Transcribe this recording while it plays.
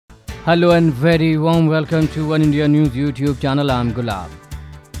Hello and very warm welcome to Oneindia News YouTube channel. I'm Gulab.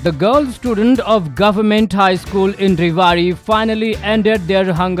 The girls student of Government High School in Rewari finally ended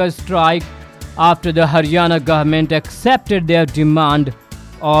their hunger strike after the Haryana government accepted their demand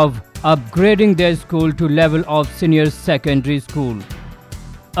of upgrading their school to level of senior secondary school.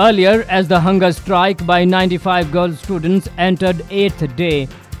 Earlier, as the hunger strike by 95 girl students entered 8th day,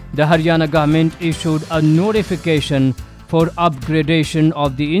 the Haryana government issued a notification for upgradation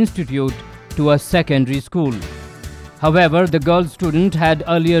of the institute to a secondary school. However, the girl student had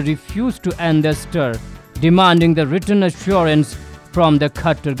earlier refused to end the stir, demanding the written assurance from the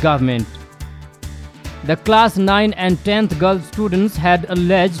Khattar government. The class 9 and 10th girl students had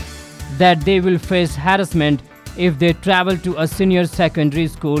alleged that they will face harassment if they travel to a senior secondary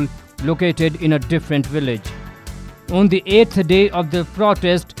school located in a different village. On the 8th day of the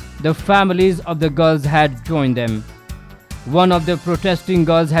protest, the families of the girls had joined them. One of the protesting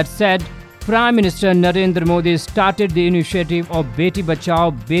girls had said, Prime Minister Narendra Modi started the initiative of Beti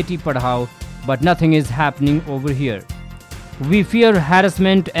Bachao, Beti Padhao, but nothing is happening over here. We fear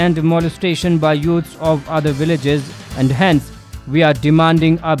harassment and molestation by youths of other villages, and hence we are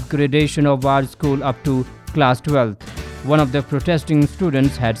demanding upgradation of our school up to class 12th, one of the protesting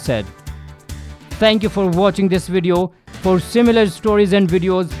students had said. Thank you for watching this video. For similar stories and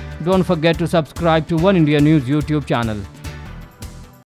videos, don't forget to subscribe to Oneindia News YouTube channel.